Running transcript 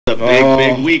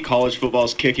big week. College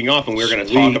football's kicking off, and we're going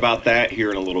to talk about that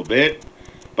here in a little bit.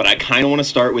 But I kind of want to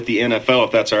start with the NFL,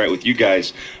 if that's all right with you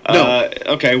guys. No.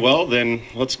 Okay, well, then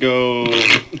let's go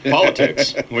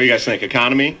politics. What do you guys think?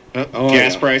 Economy?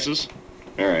 Gas prices?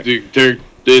 All right.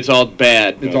 It's all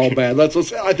bad. It's all bad.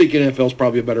 I think NFL's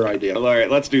probably a better idea. All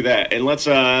right, let's do that. And let's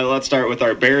start with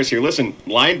our Bears here. Listen,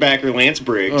 linebacker Lance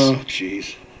Briggs. Oh,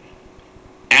 jeez.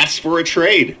 Asks for a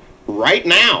trade right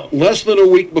now. Less than a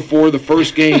week before the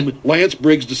first game, Lance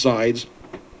Briggs decides,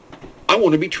 I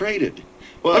want to be traded.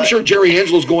 Well, I'm sure Jerry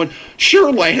Angelo's going,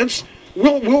 sure, Lance,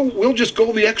 we'll just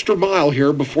go the extra mile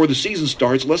here before the season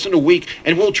starts, less than a week,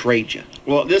 and we'll trade you.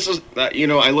 Well, this is,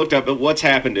 I looked up, but what's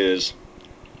happened is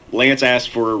Lance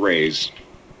asked for a raise.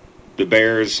 The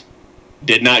Bears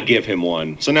did not give him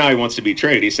one, so now he wants to be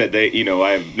traded. He said, I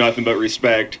have nothing but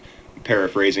respect.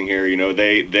 Paraphrasing here,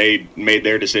 they made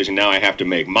their decision. Now I have to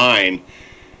make mine.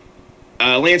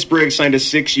 Lance Briggs signed a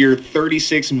 6-year,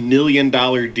 $36 million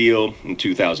deal in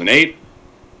 2008.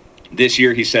 This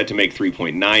year, he's set to make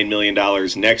 $3.9 million.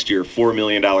 Next year, $4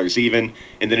 million even.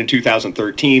 And then in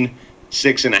 2013,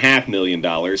 $6.5 million.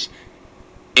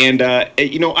 And,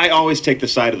 I always take the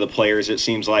side of the players, it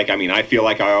seems like. I mean, I feel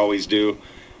like I always do.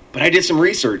 But I did some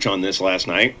research on this last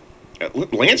night.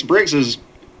 Lance Briggs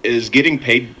is getting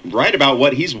paid right about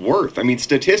what he's worth. I mean,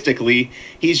 statistically,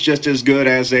 he's just as good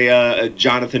as a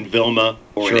Jonathan Vilma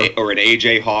or an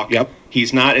A.J. Hawk. Yep.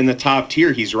 He's not in the top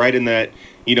tier. He's right in that,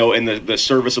 in the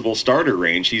serviceable starter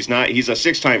range. He's a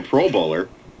 6-time Pro Bowler,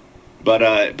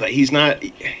 but he's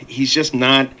just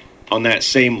not on that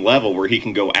same level where he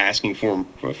can go asking for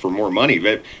more money.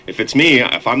 But if it's me,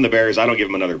 if I'm the Bears, I don't give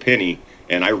him another penny.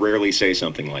 And I rarely say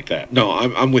something like that. No,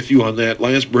 I'm with you on that.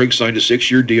 Lance Briggs signed a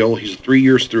 6-year deal. He's 3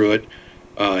 years through it.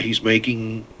 He's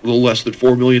making a little less than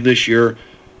 $4 million this year.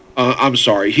 I'm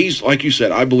sorry. He's, like you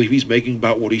said, I believe he's making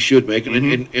about what he should make.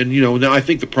 And now I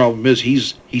think the problem is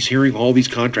he's hearing all these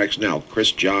contracts now.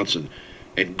 Chris Johnson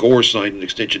and Gore signed an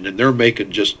extension, and they're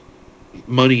making just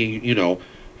money,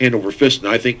 hand over fist. And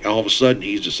I think all of a sudden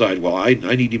he's decided, well, I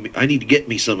need to get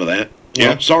me some of that.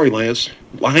 Yeah. Well, sorry, Lance.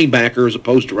 Linebacker as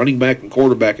opposed to running back and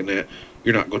quarterback and that,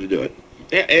 you're not going to do it.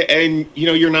 And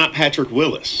you're not Patrick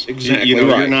Willis. Exactly.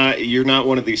 Right. You're not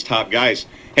one of these top guys.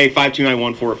 Hey,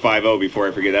 529-1450 before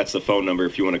I forget, that's the phone number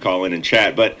if you want to call in and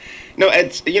chat. But no,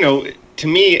 it's to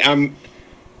me, I'm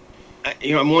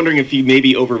wondering if he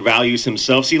maybe overvalues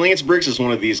himself. See, Lance Briggs is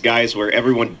one of these guys where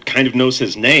everyone kind of knows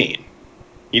his name.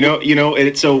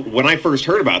 So when I first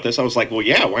heard about this, I was like, well,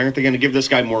 yeah, why aren't they going to give this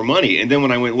guy more money? And then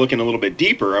when I went looking a little bit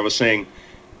deeper, I was saying,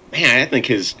 man, I think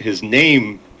his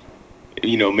name,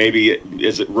 maybe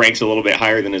it ranks a little bit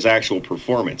higher than his actual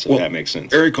performance, if that makes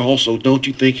sense. Eric, also, don't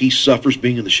you think he suffers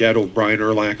being in the shadow of Brian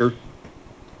Urlacher?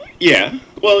 Yeah.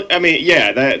 Well, I mean,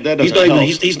 yeah, that doesn't help.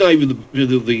 He's not even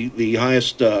the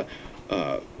highest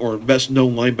or best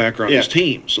known linebacker on his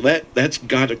team. So that's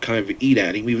got to kind of eat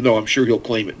at him, even though I'm sure he'll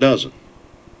claim it doesn't.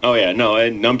 Oh, yeah, no,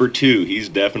 and number 2, he's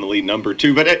definitely number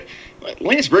 2. But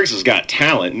Lance Briggs has got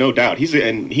talent, no doubt.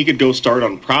 And he could go start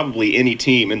on probably any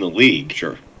team in the league.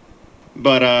 Sure.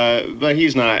 But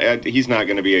he's not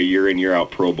going to be a year in, year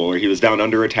out Pro Bowler. He was down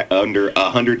under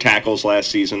 100 tackles last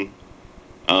season.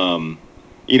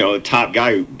 The top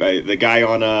guy, the guy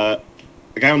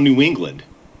on New England.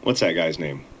 What's that guy's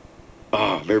name?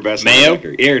 Oh, their best Mayo?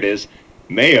 linebacker. Here it is.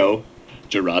 Mayo.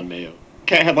 Gerard Mayo.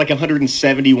 Cat had like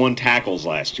 171 tackles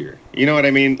last year. You know what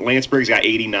I mean? Lance Briggs got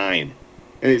 89.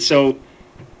 So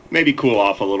maybe cool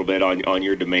off a little bit on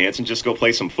your demands and just go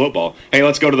play some football. Hey,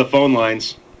 let's go to the phone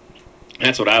lines.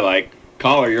 That's what I like.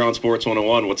 Caller, you're on Sports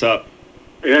 101. What's up?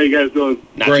 Hey, how you guys doing?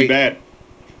 Not too bad.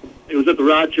 It was at the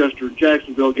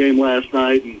Rochester-Jacksonville game last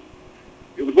night, and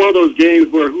it was one of those games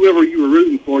where whoever you were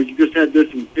rooting for, you just had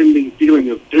this impending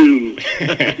feeling of doom.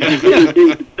 Neither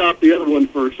team could stop the other one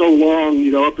for so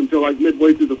long, up until like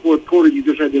midway through the fourth quarter, you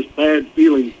just had this bad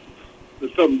feeling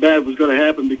that something bad was going to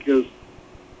happen because,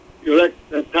 that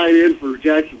tight end for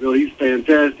Jacksonville, he's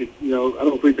fantastic. I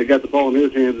don't think they got the ball in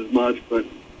his hands as much, but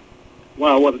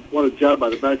wow, what a job by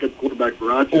the backup quarterback for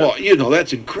Rochester. Well,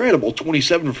 that's incredible.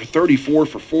 27 for 34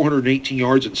 for 418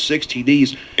 yards and 6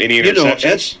 TDs. Any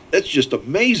interceptions? That's just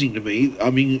amazing to me. I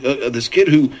mean, this kid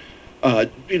who,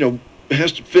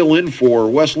 has to fill in for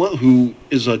Wes Lund, who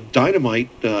is a dynamite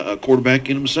quarterback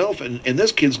in himself, and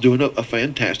this kid's doing a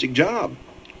fantastic job.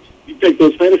 You take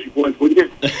those fantasy points, wouldn't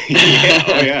you?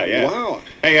 yeah. Wow.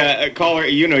 Hey, caller,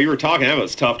 you were talking about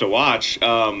it's tough to watch,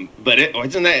 but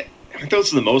aren't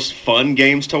those the most fun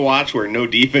games to watch where no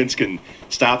defense can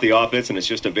stop the offense and it's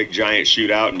just a big giant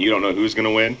shootout and you don't know who's going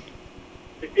to win?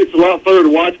 It's a lot funner to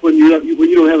watch when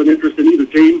you don't have an interest in either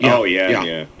team. Oh,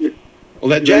 yeah. Well,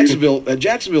 that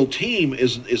Jacksonville team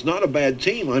is not a bad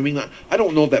team. I mean, I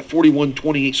don't know if that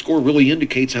 41-28 score really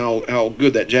indicates how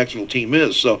good that Jacksonville team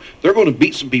is. So they're going to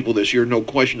beat some people this year, no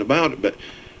question about it. But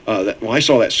when I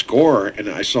saw that score, and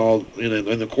I saw, and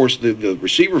of course the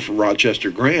receiver for Rochester,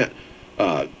 Grant,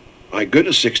 my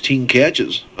goodness, 16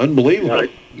 catches, unbelievable.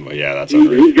 Right. Well, yeah, that's He's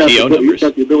unreal. got, PO the, he's numbers.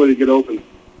 got the ability to get open.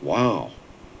 Wow.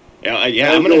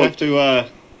 Yeah, I'm gonna have to.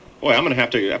 Boy, I'm gonna have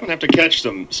to catch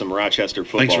some Rochester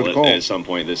Thanks for football the call. at some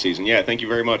point this season. Yeah, thank you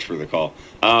very much for the call.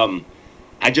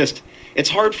 It's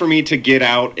hard for me to get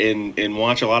out and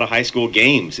watch a lot of high school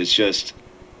games. It's just,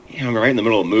 I'm right in the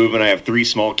middle of moving. I have 3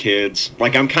 small kids.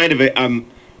 Like I'm 30.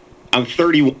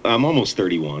 I'm almost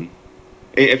 31.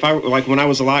 If I when I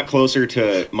was a lot closer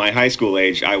to my high school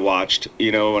age, I watched.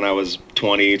 When I was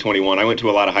 20, 21, I went to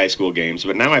a lot of high school games.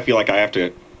 But now I feel like I have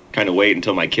to kind of wait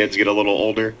until my kids get a little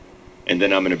older, and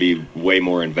then I'm going to be way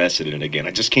more invested in it again.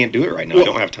 I just can't do it right now. I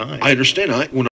don't have time. I understand. When